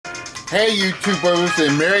Hey YouTubers,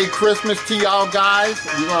 and Merry Christmas to y'all guys.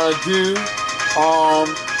 We're gonna do our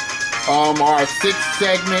sixth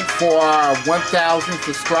segment for our 1,000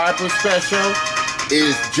 subscriber special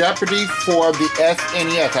is Jeopardy for the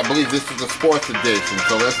SNES. I believe this is the sports edition,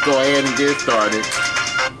 so let's go ahead and get started.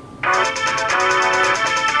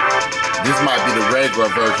 This might be the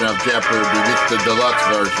regular version of Jeopardy. This is the deluxe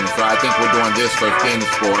version, so I think we're doing this for Game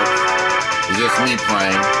Sports. It's just me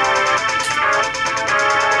playing.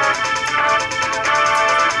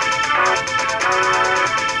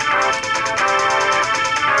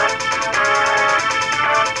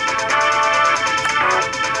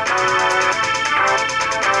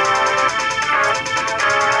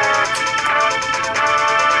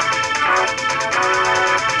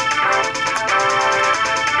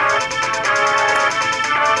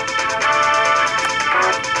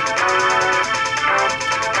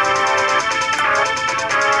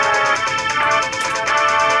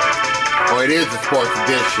 It is a sports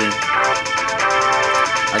edition.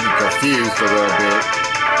 I get confused a little bit.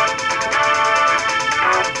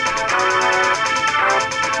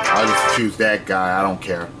 I'll just choose that guy. I don't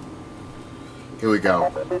care. Here we go.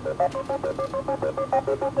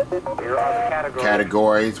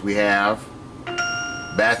 Categories. We have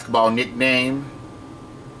basketball nickname,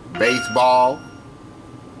 baseball,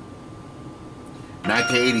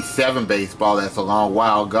 1987 baseball. That's a long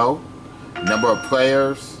while ago. Number of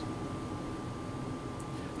players.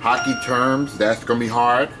 Hockey terms, that's going to be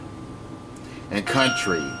hard. And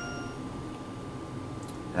country.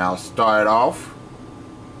 And I'll start off.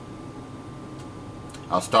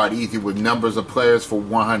 I'll start easy with numbers of players for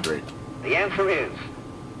 100. The answer is?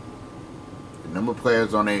 The number of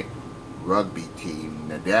players on a rugby team.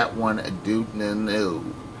 Now that one I do know.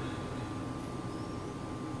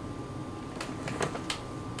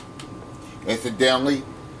 Incidentally,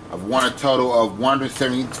 I've won a total of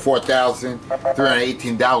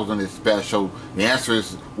 $174,318 on this special. The answer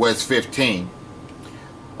was 15.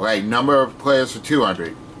 Alright, number of players for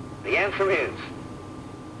 200. The answer is?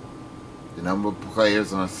 The number of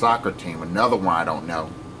players on a soccer team. Another one I don't know.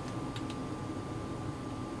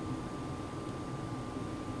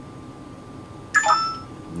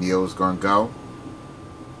 Neil's gonna go.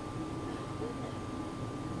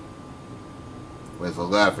 Where's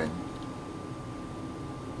 11?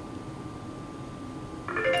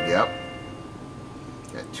 Yep.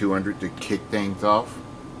 Got 200 to kick things off.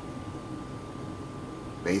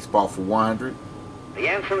 Baseball for 100. The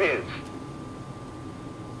answer is?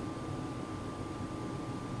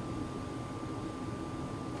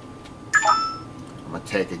 I'm going to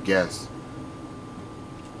take a guess.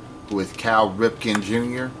 Who is Cal Ripken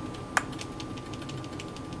Jr.?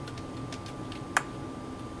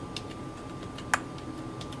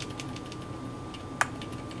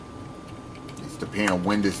 Depending on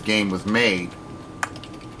when this game was made,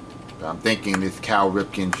 but I'm thinking it's Cal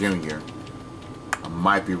Ripken Jr. I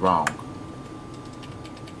might be wrong.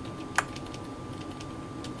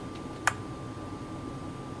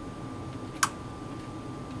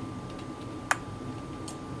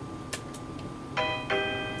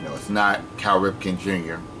 No, it's not Cal Ripken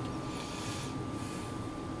Jr.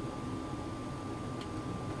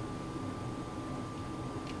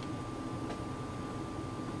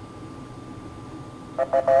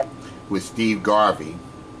 With Steve Garvey.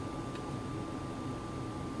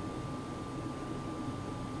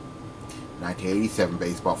 '87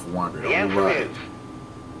 baseball for 100. The answer is?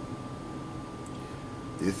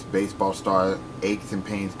 This baseball star aches and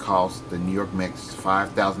pains cost the New York Mets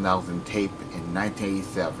 $5,000 in tape in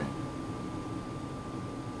 1987.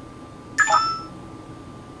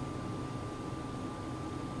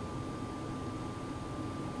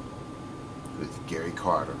 It's Gary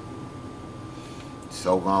Carter.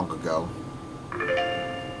 So long ago.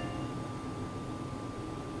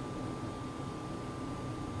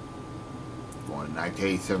 Going to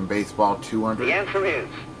 1987 baseball 200. The answer is?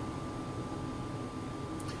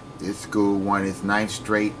 This school won its 9th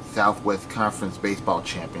straight Southwest Conference baseball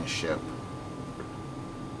championship.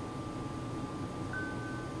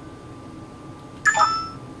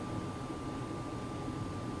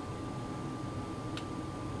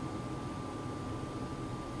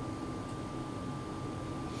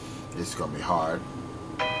 This is going to be hard.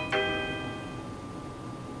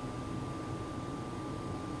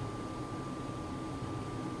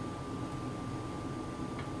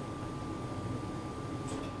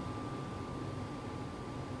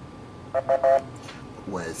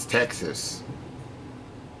 Where's Texas?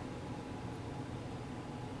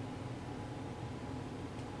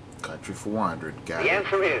 Country for 100. Got it. The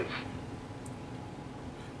answer is?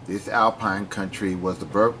 This alpine country was the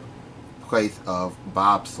birthplace of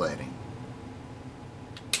bobsledding.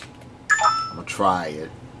 I'm going to try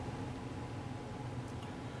it.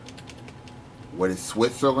 What is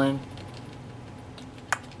Switzerland?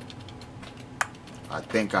 I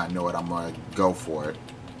think I know it. I'm going to go for it.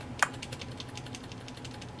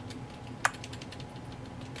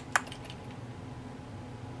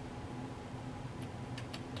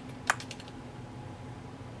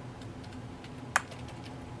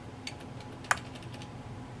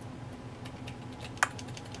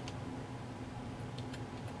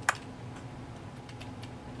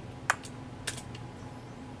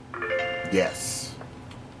 Yes.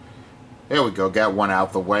 There we go. Got one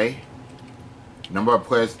out the way. Number of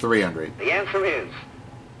players, 300. The answer is...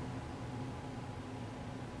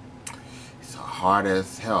 It's hard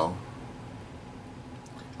as hell.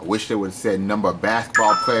 I wish they would have said number of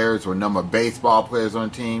basketball players or number of baseball players on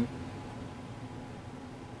the team.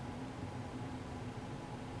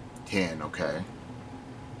 10, okay.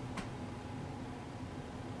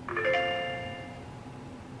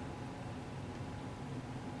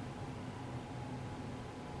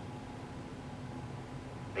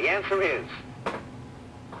 The answer is...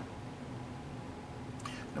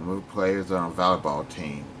 Number of players on a volleyball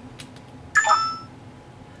team.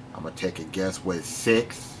 I'm going to take a guess with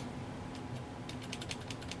 6.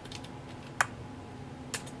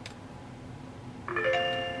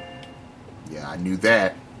 Yeah, I knew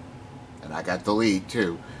that. And I got the lead,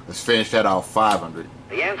 too. Let's finish that off, 500.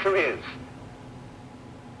 The answer is...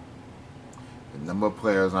 The number of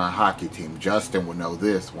players on a hockey team. Justin will know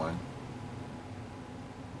this one.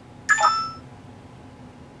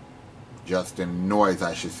 Justin Noyes,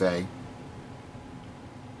 I should say.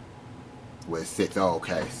 With 6. Oh,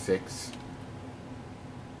 okay, 6.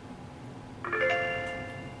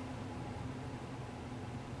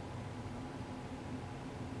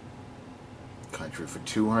 Country for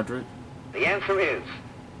 200. The answer is...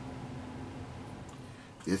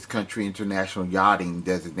 This country international yachting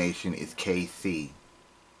designation is KC.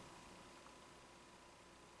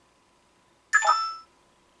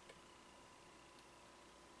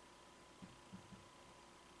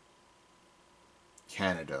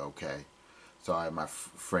 Canada, okay. Sorry, my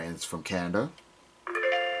friends from Canada.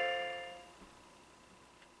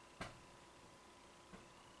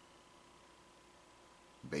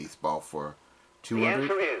 Baseball for 200. The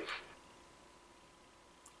answer is...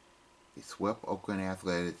 They swept Oakland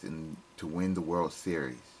Athletics to win the World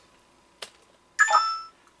Series.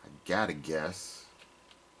 I gotta guess.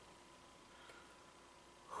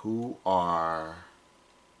 Who are...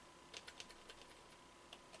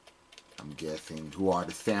 I'm guessing, who are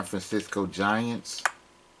the San Francisco Giants?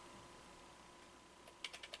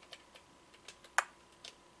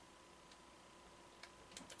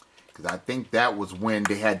 Because I think that was when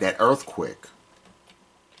they had that earthquake.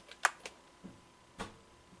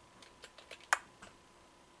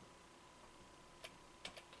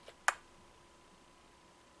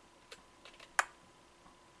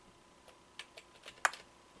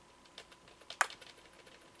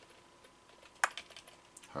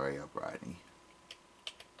 Hurry up, Rodney.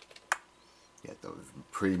 You have to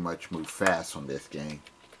pretty much move fast on this game.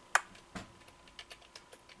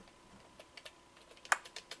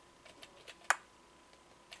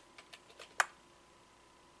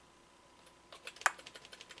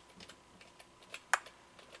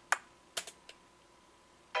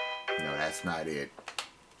 No, that's not it.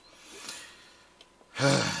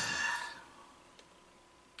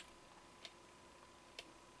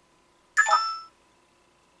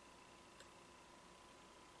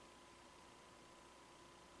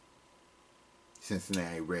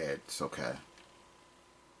 Cincinnati Reds, okay.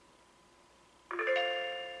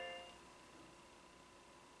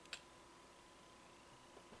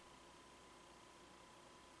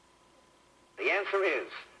 The answer is...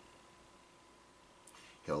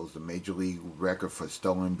 Holds the major league record for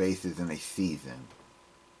stolen bases in a season.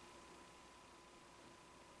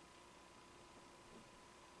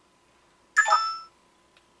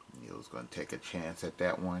 Neil's going to take a chance at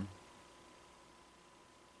that one.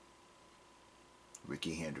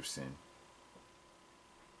 Ricky Henderson.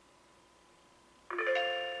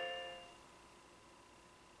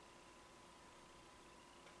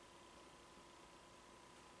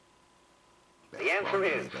 The answer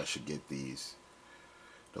is... I should get these.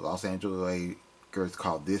 The Los Angeles Lakers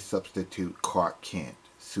call this substitute Clark Kent.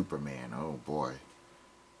 Superman. Oh boy.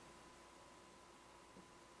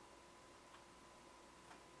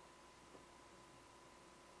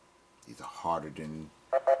 These are harder than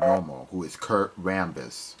normal. Who is Kurt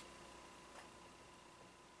Rambis?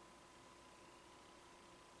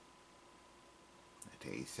 At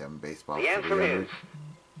 87 baseball. The answer is...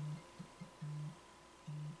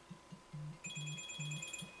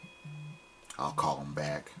 I'll call him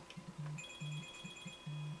back.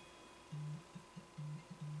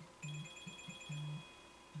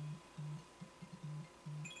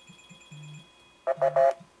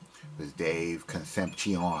 It was Dave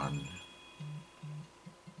Concepcion.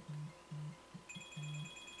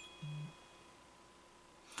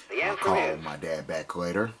 The I'll answer call is my dad back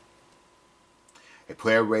later. A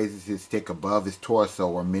player raises his stick above his torso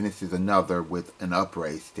or menaces another with an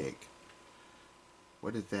upraised stick.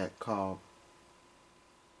 What is that called?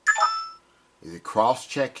 Is it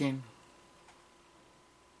cross-checking?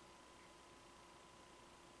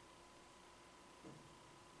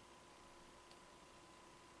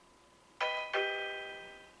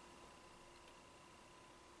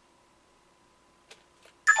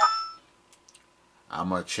 I'm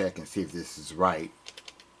going to check and see if this is right.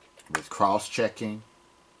 With cross-checking.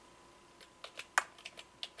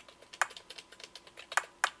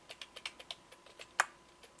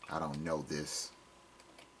 I don't know this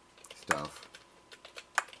stuff.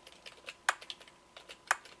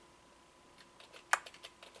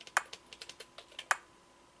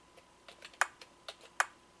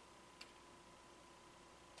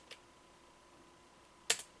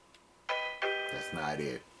 That's not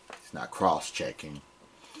it. It's not cross-checking.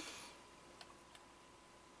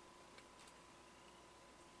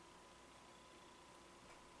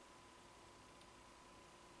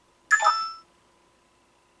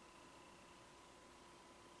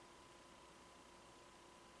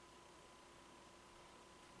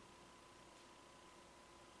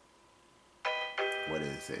 What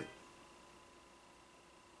is it?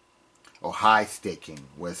 Oh, high sticking.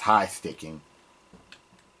 Where's high sticking?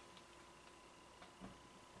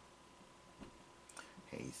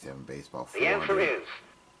 Hey, 7 baseball. the answer 400. is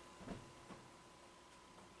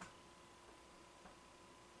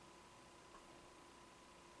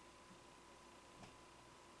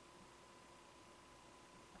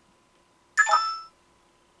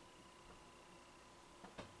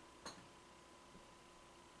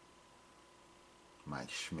Mike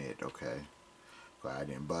Schmidt. Okay. Glad I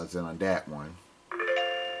didn't buzz in on that one.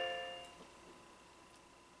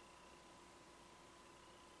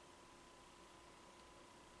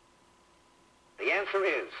 the answer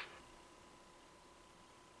is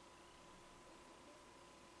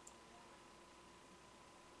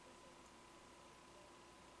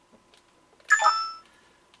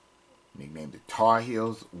Nicknamed the Tar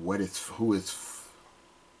Heels. Who is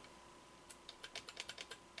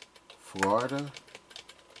Florida?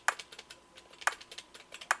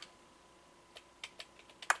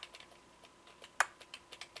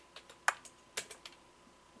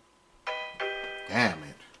 Damn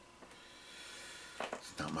it.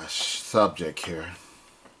 It's not my subject here.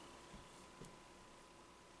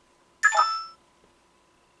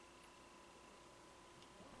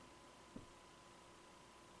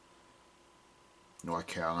 North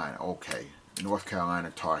Carolina. Okay. North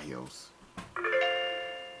Carolina Tar Heels.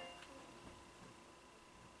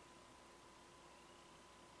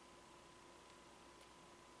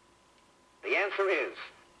 the answer is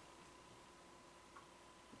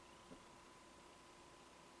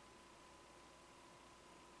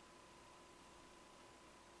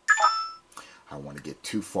I don't want to get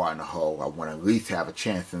too far in the hole. I want to at least have a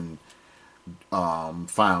chance in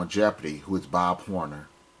Final Jeopardy. Who is Bob Horner?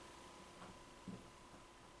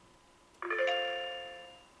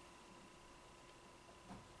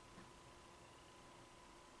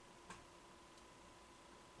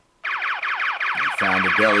 Found a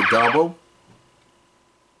Daily Double.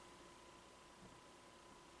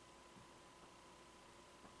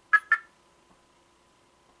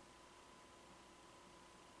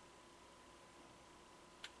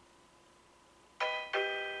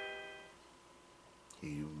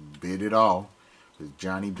 He bid it all. It was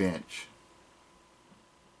Johnny Bench.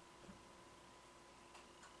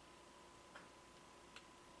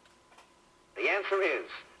 the answer is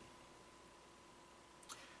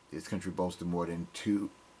This country boasted more than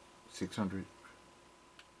 600.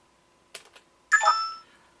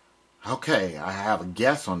 Okay, I have a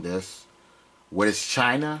guess on this. What is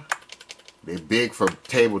China? They're big for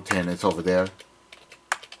table tennis over there.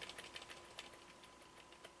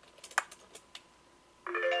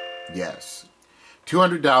 Yes.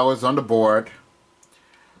 $200 on the board.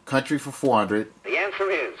 Country for 400. the answer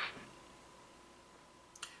is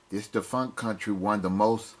This defunct country won the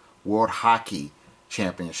most World Hockey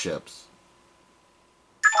Championships.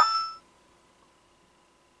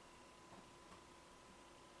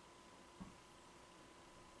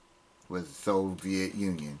 Was the Soviet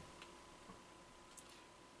Union.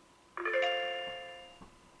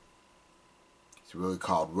 It's really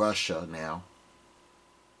called Russia now.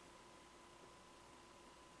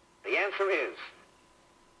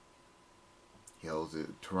 holds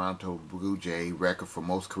the Toronto Blue Jay record for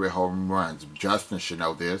most career home runs. Justin should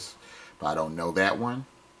know this, but I don't know that one.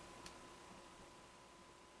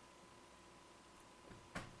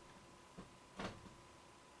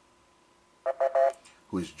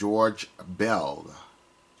 Who is George Bell?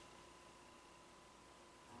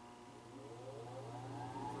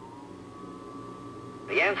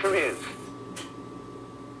 The answer is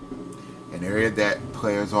An area that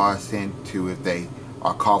players are sent to if they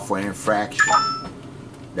are called for an infraction.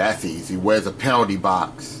 That's easy. Where's a penalty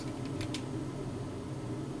box?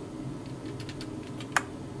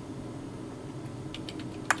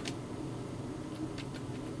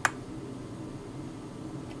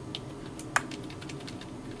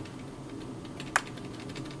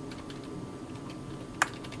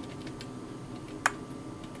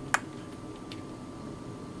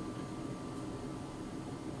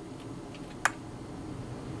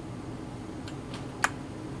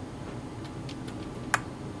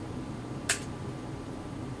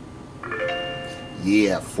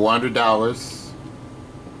 Yeah, $400.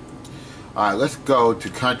 Alright, let's go to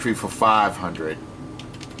country for 500.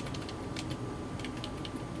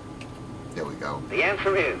 There we go. the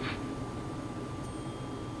answer is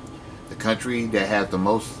The country that has the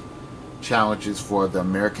most challenges for the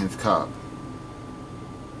America's Cup.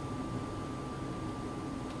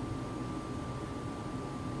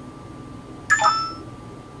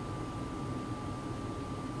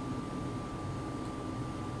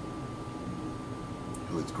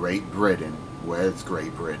 Who is Great Britain? Where's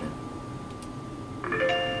Great Britain?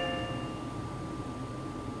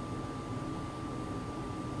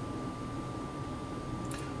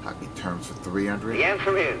 Hockey terms for 300. the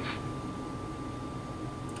answer is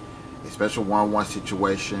A special 1-1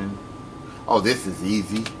 situation. Oh, this is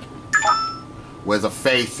easy. Where's a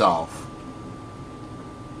face-off?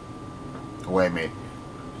 Wait a minute.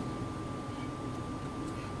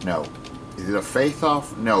 No. Is it a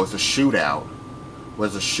face-off? No, it's a shootout.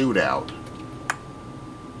 Where's a shootout?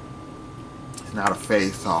 It's not a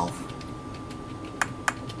face-off.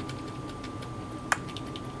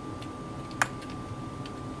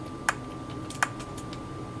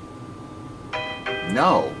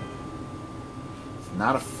 No. It's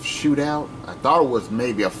not a shootout. I thought it was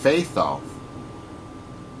maybe a face-off.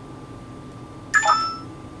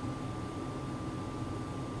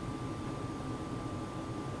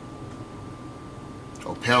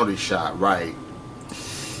 Oh, penalty shot, right.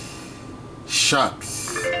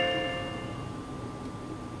 Shucks.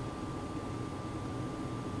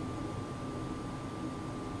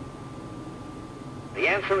 the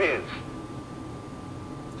answer is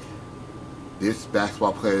This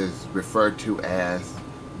basketball player is referred to as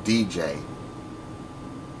DJ.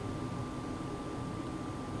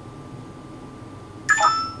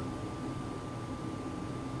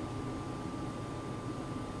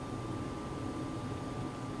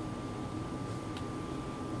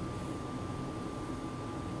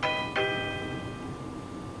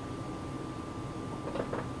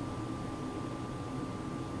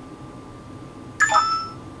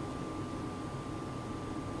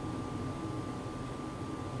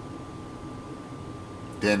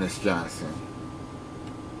 Dennis Johnson.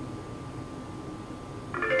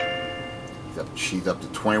 She's up to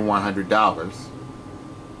 $2,100.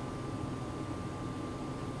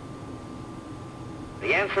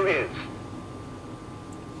 the answer is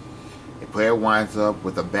A player winds up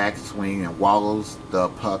with a backswing and wallows the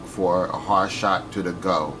puck for a hard shot to the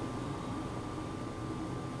goal.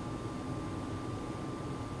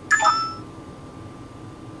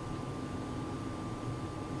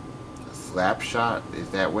 A slap shot? Is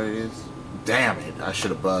that what it is? Damn it, I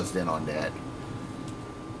should have buzzed in on that.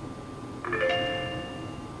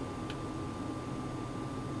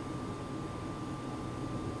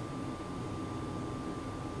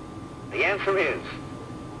 the answer is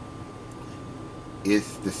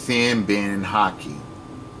It's the sin bin in hockey.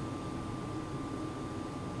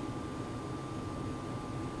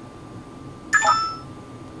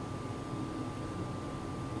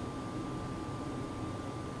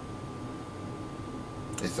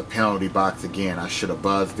 It's a penalty box again. I should have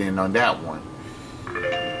buzzed in on that one.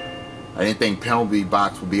 I didn't think penalty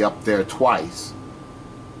box would be up there twice.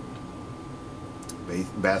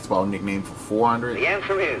 Basketball nickname for 400. the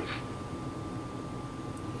answer is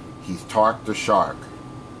He's Tark the Shark.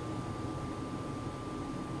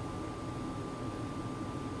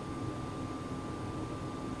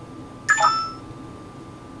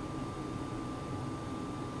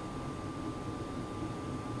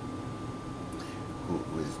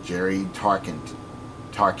 Who is Jerry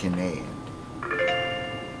Tarkanian.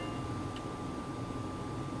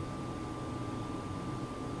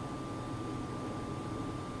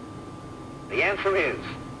 answer is.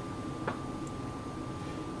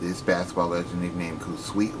 This basketball legend nickname includes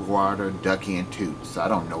Sweetwater, Ducky, and Toots. I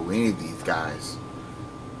don't know any of these guys.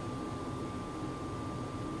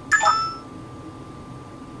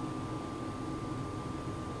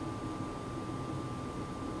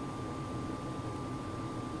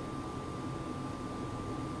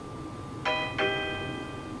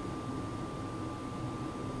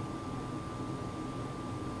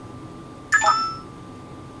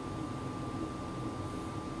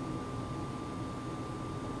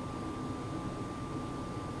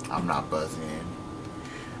 I'm not buzzing in.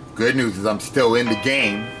 Good news is I'm still in the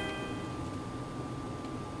game.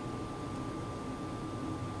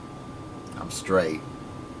 I'm straight.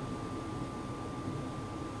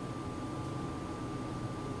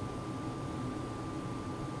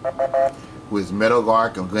 Who is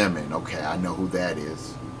Meadowlark and Lemon? Okay, I know who that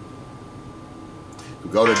is.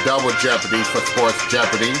 We go to Double Jeopardy for Sports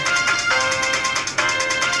Jeopardy.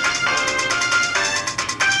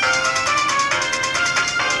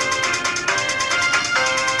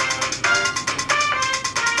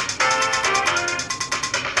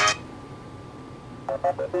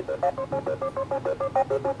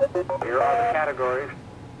 Here are the categories.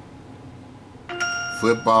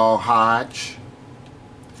 Football Hodge,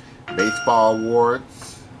 Baseball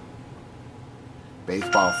Awards,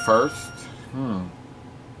 Baseball First,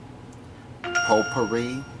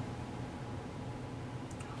 Potpourri,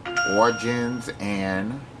 Origins,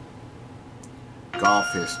 and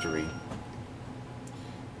Golf History.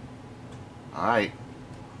 Alright,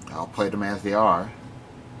 I'll play them as they are.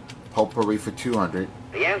 Potpourri for 200.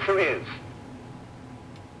 The answer is.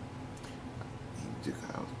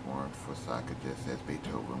 I was born for soccer just as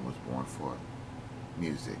Beethoven was born for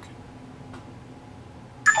music.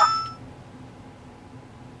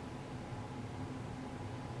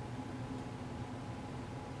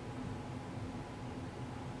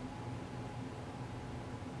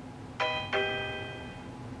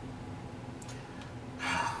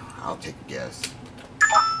 I'll take a guess.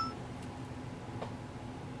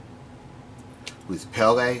 Who's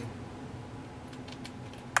Pele?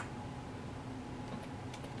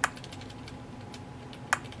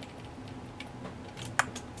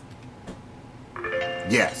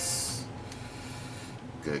 Yes.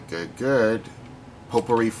 Good, good, good.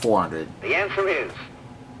 Potpourri 400. The answer is.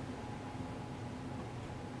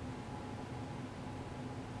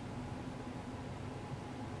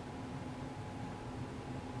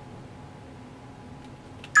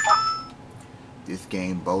 This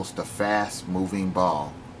game boasts a fast-moving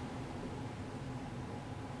ball.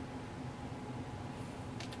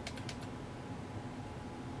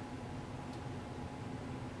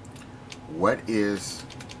 What is...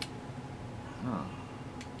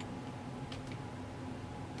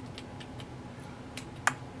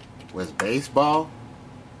 Was baseball?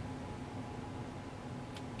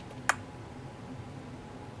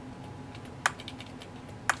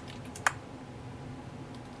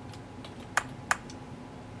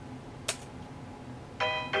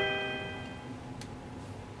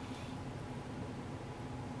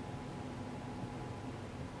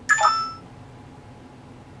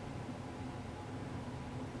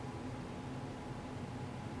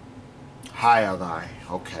 High ally.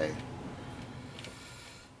 Okay.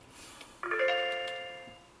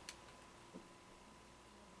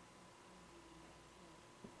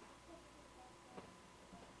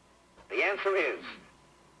 The answer is.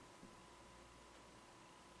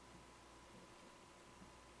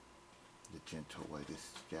 The Gentle Way.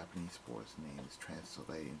 This Japanese sports name is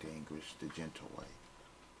translated into English the Gentle Way.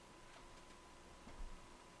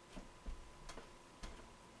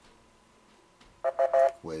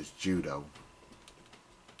 Was judo.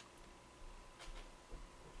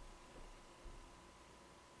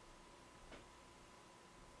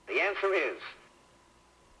 The answer is.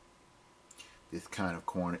 This kind of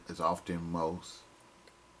corn is often most.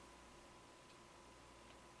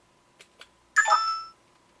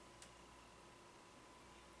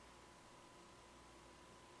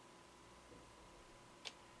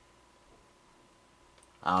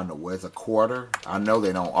 I don't know, where's a quarter? I know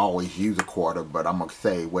they don't always use a quarter, but I'm going to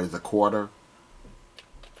say, where's a quarter?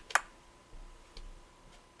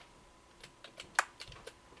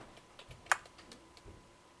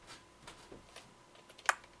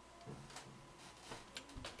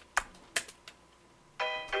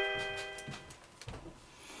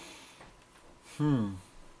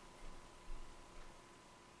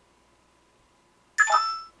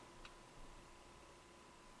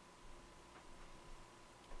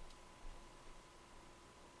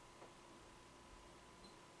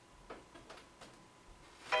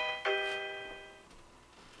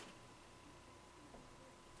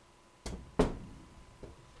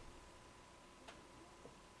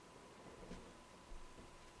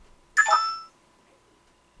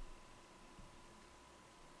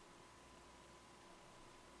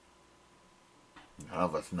 None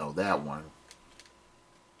of us know that one.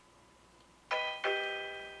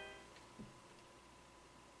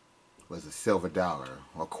 Was a silver dollar,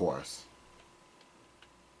 of course.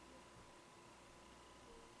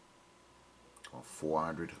 On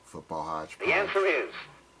 400 football hodgepodge. The answer is.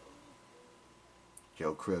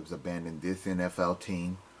 Joe Cribbs abandoned this NFL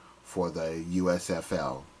team for the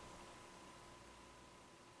USFL.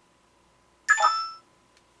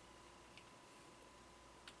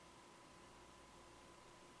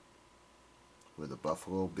 With the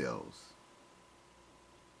Buffalo Bills.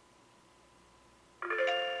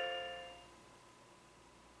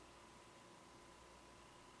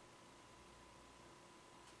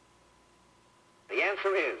 The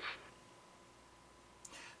answer is.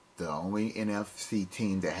 The only NFC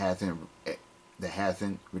team that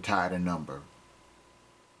hasn't retired a number.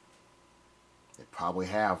 They probably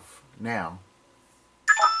have now.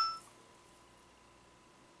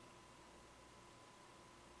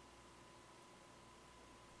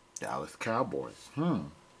 Dallas Cowboys.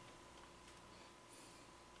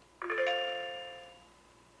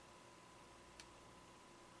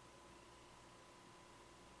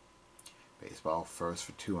 Baseball first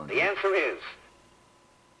for 200. The answer is.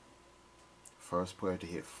 First player to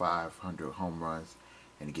hit 500 home runs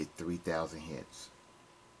and to get 3,000 hits.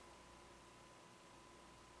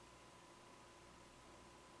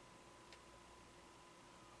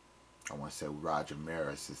 I want to say Roger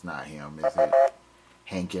Maris. It's not him, is it?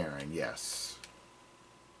 Hank Aaron, yes.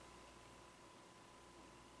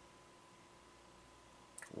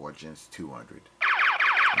 Origins 200.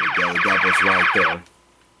 And the Daily Doubles right there.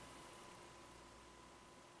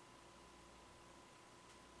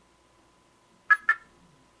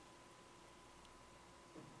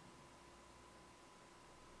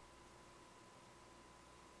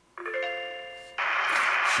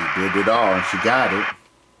 She did it all and she got it.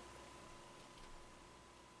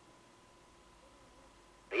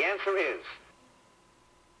 The answer is.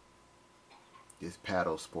 This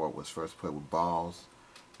paddle sport was first played with balls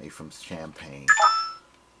made from champagne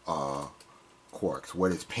corks.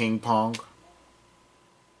 What is ping pong?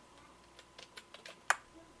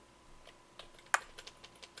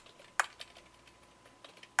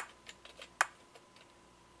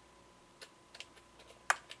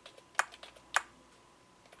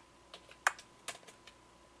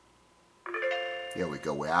 Here we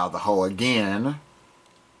go. We're out of the hole again.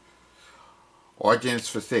 Origins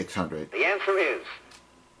for 600. The answer is.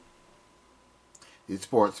 These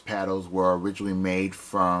sports paddles were originally made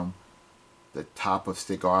from the top of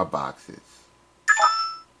cigar boxes.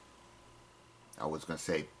 I was going to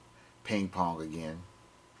say ping pong again.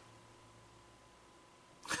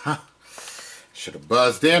 Should have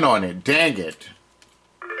buzzed in on it. Dang it.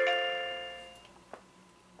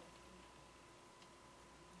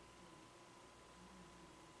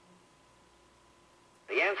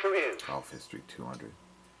 The answer is. Golf history 200.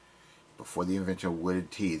 Before the invention of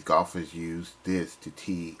wooded tees, golfers used this to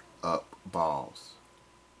tee up balls.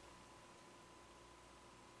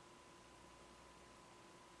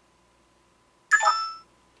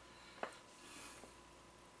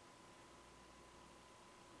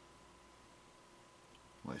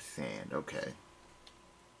 With sand, okay.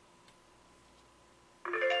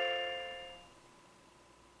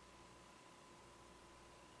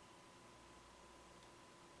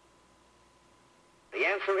 The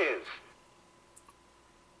answer is.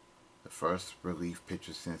 The first relief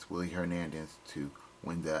pitcher since Willie Hernandez to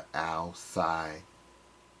win the Al Cy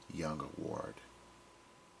Young Award.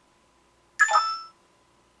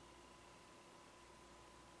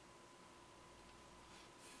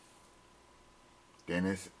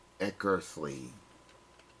 Dennis Eckersley.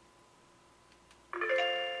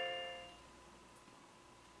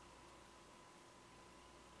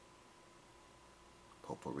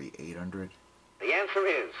 Potpourri 800. The answer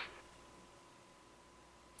is.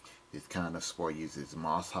 This kind of sport uses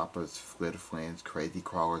moss hoppers, flitterflans, crazy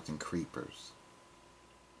crawlers, and creepers.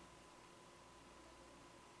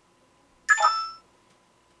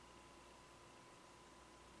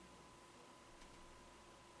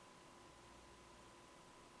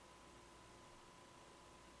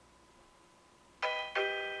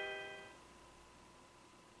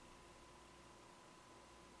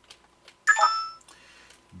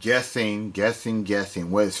 Guessing.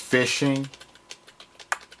 What is fishing?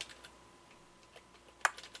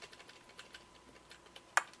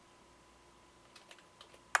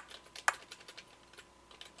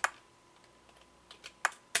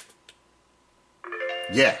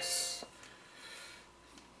 Yes.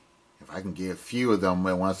 If I can get a few of them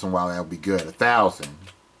once in a while, that'll be good. 1,000.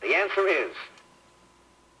 The answer is.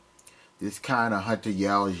 This kind of hunter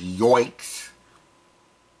yells yoicks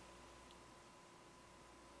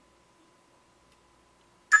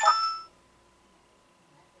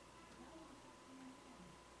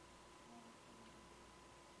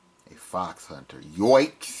Fox Hunter.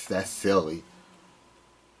 Yoicks, that's silly.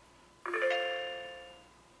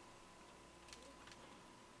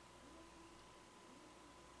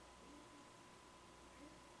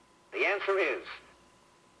 The answer is.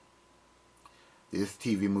 This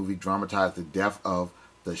TV movie dramatized the death of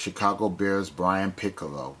the Chicago Bears' Brian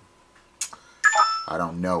Piccolo. I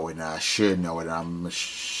don't know it, and I should know it. I'm a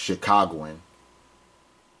Chicagoan.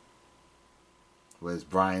 Was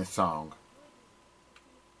Brian's song.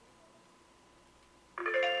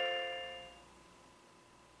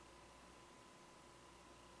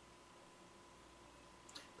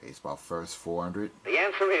 Baseball first 400. The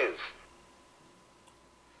answer is.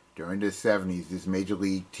 During the 70s, this major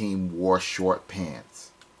league team wore short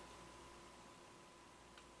pants.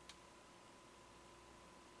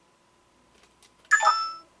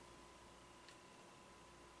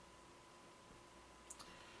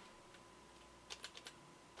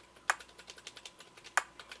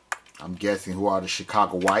 I'm guessing who are the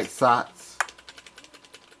Chicago White Sox?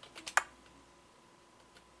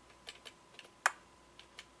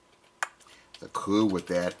 The clue with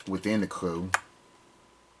that, within the clue.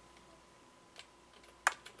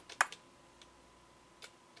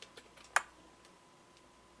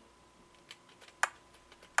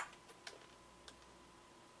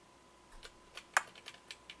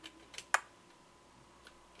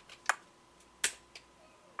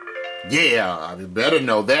 Yeah, I better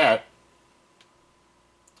know that.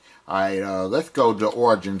 Alright, let's go to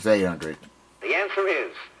Origins 800. The answer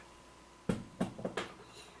is.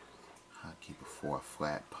 Hockey before a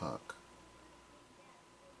flat puck.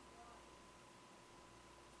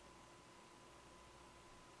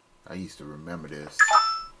 I used to remember this.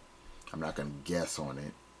 I'm not going to guess on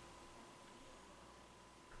it.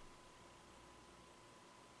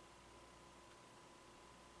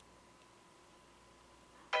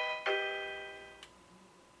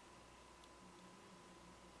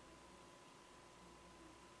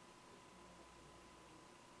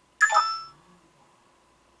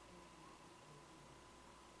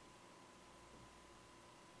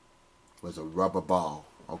 Was a rubber ball.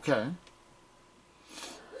 Okay.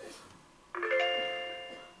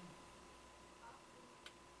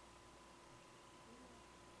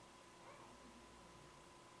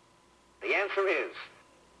 The answer is.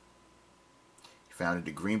 He founded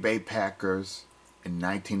the Green Bay Packers in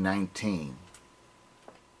 1919.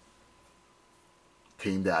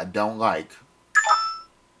 Team that I don't like.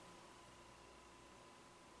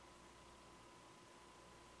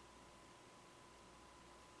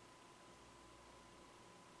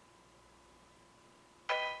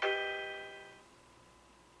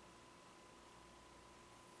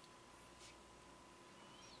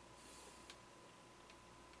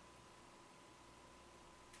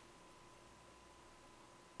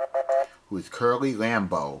 Who is Curly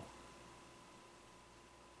Lambeau?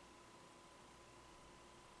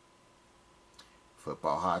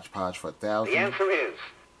 Football hodgepodge for 1,000. The answer is.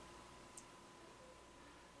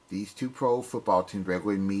 These two pro football teams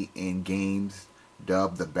regularly meet in games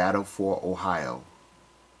dubbed the Battle for Ohio.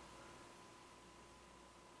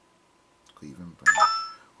 Cleveland Browns.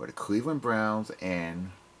 Or the Cleveland Browns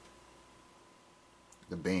and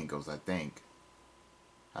the Bengals, I think.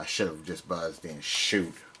 I should have just buzzed in.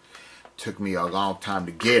 Shoot. Took me a long time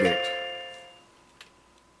to get it.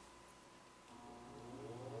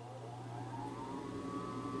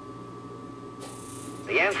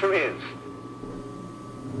 The answer is.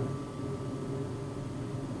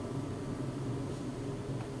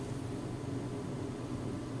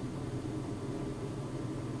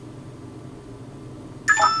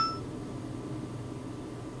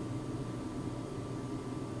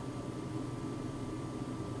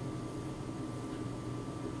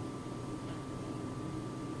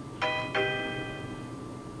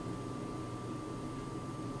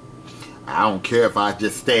 I don't care if I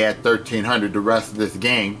just stay at 1,300 the rest of this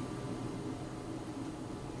game.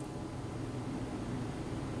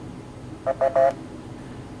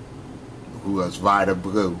 Who was Vida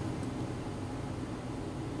Blue?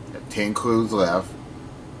 Got 10 clues left.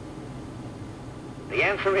 The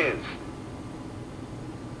answer is.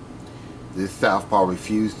 This southpaw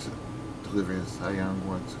refused to deliver his young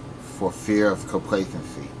ones for fear of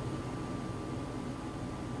complacency.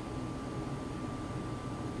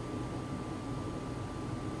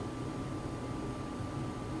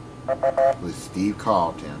 Was Steve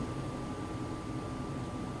Carlton.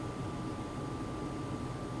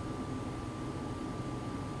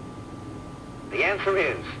 The answer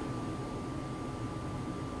is.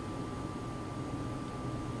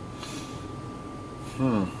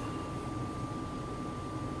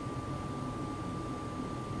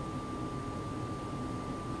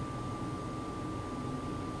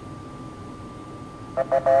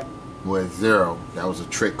 What is 0? That was a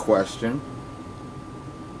trick question.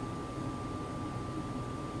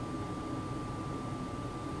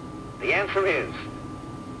 The answer is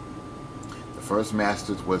The first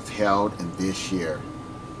Masters was held in this year.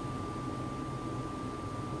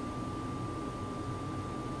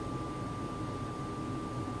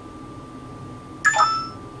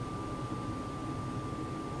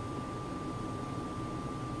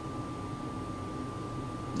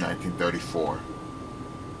 $1934.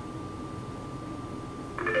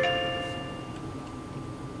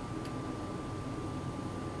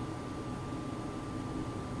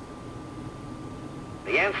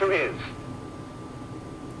 the answer is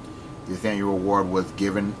This annual award was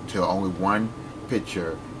given to only one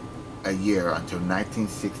pitcher a year until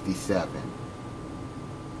 1967.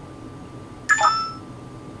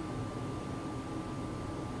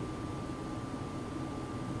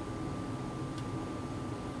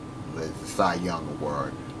 It's the Cy Young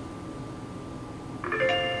Award.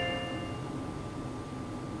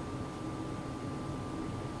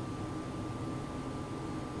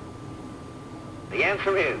 the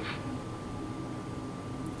answer is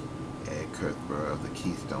Ed Kirkbride of the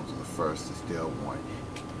Keystones was the first to steal one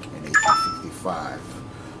in 1865.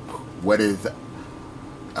 What is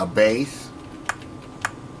a base?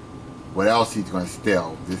 What else he's going to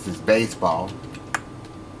steal? This is baseball.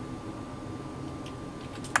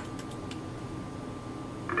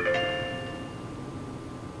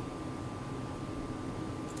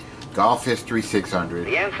 Golf history 600.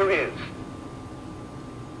 the answer is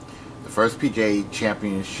The first PGA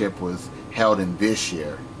Championship was held in this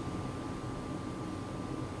year.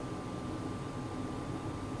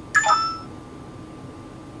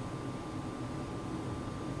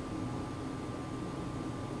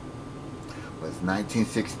 Was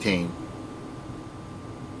 1916.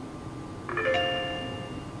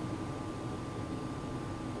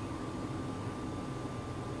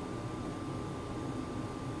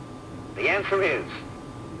 the answer is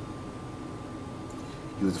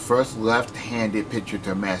He was the first left-handed pitcher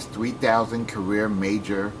to amass 3,000 career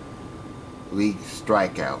major league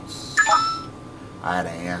strikeouts. I had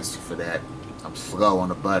an answer for that. I'm slow on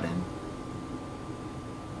the button.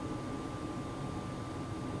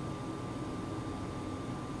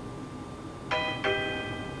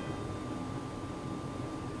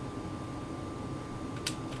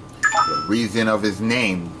 The reason of his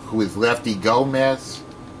name, who is Lefty Gomez?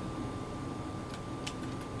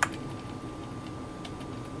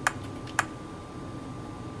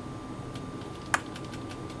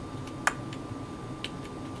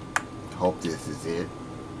 Hope this is it.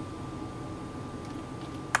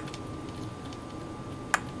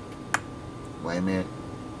 Wait a minute.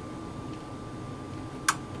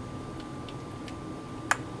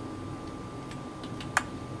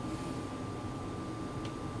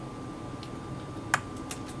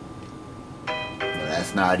 No,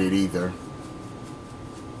 that's not it either.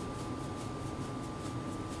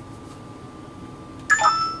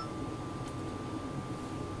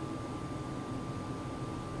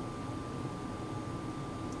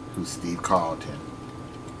 Who's Steve Carlton?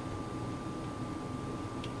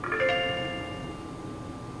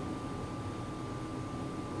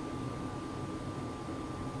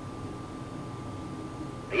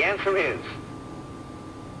 the answer is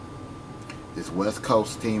This West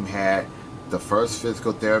Coast team had the first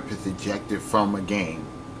physical therapist ejected from a game.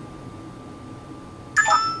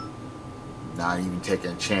 Not even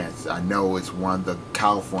taking a chance. I know it's one of the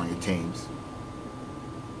California teams.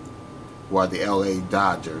 Who are the LA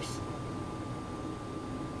Dodgers.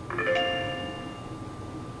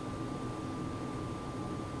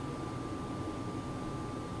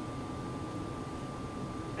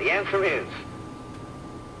 the answer is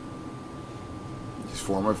His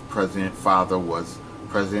former president father was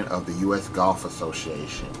president of the U.S. Golf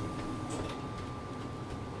Association.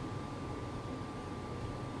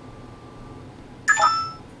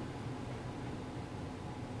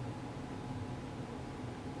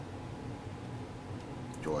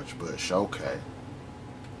 George Bush, okay.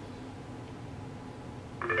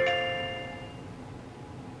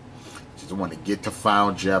 Just want to get to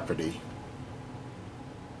Final Jeopardy.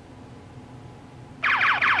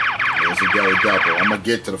 There's a daily double. I'm gonna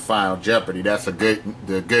get to the Final Jeopardy. That's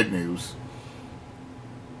the good news.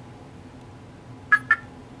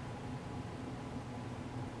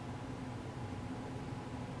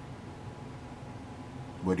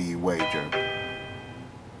 What do you wager?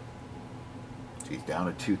 He's down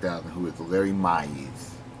to 2,000. Who is Larry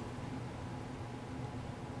Myers?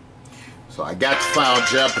 So I got to Final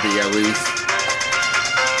Jeopardy at least.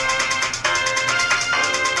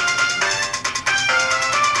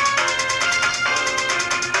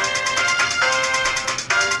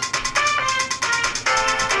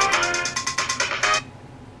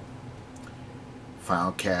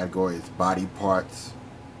 Final category is body parts.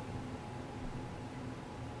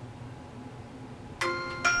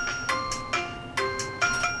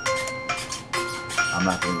 I'm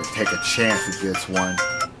not going to take a chance with this one.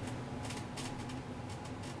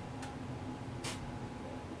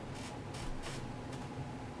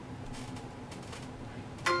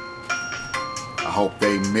 I hope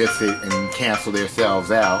they miss it and cancel themselves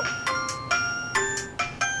out.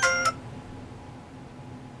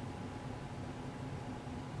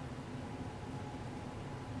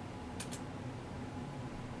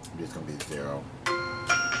 It's going to be 0.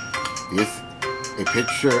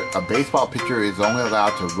 A baseball pitcher is only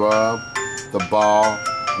allowed to rub the ball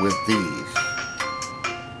with these.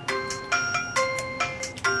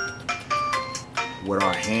 With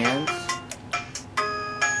our hands.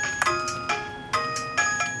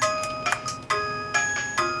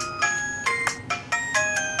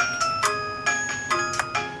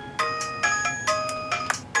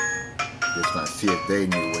 Just gonna see if they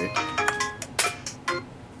knew it.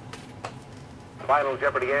 Final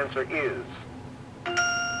Jeopardy answer is...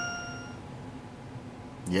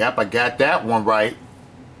 Yep, I got that one right.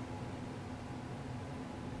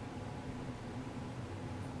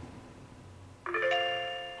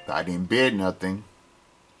 I didn't bid nothing.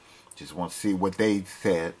 Just want to see what they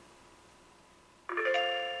said.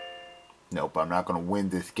 Nope, I'm not going to win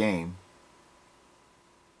this game.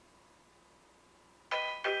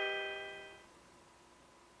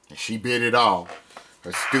 And she bid it all.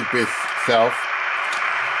 Her stupid self.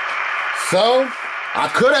 So, I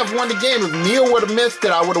could have won the game. If Neil would have missed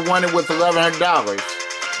it, I would have won it with $1,100.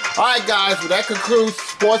 Alright guys, well, that concludes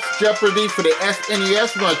Sports Jeopardy for the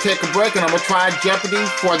SNES. We're going to take a break and I'm going to try Jeopardy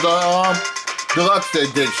for the Deluxe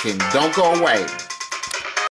Edition. Don't go away.